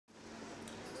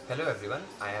Hello everyone,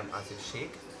 I am Asif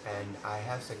Sheikh and I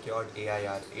have secured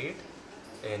AIR 8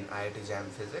 in IIT-JAM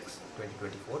Physics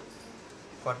 2024.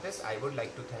 For this, I would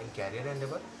like to thank Career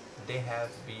Endeavour. They have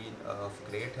been of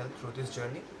great help through this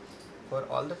journey. For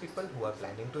all the people who are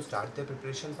planning to start their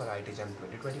preparation for IIT-JAM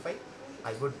 2025,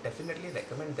 I would definitely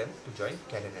recommend them to join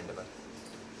Career Endeavour.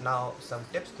 Now, some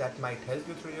tips that might help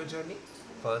you through your journey.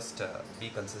 First, be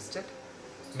consistent.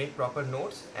 Make proper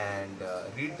notes and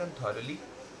read them thoroughly.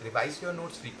 Revise your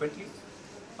notes frequently.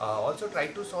 Also try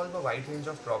to solve a wide range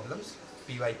of problems,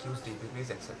 PYQs, DPPs,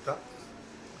 etc.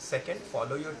 Second,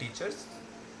 follow your teachers.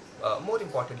 More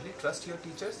importantly, trust your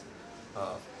teachers.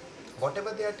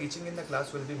 Whatever they are teaching in the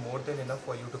class will be more than enough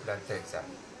for you to crack the exam.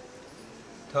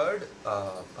 Third,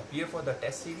 appear for the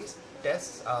test series.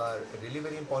 Tests are really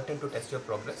very important to test your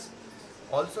progress.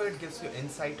 Also, it gives you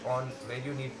insight on where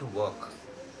you need to work.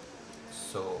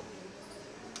 So,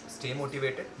 stay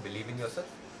motivated, believe in yourself.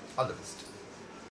 All the best.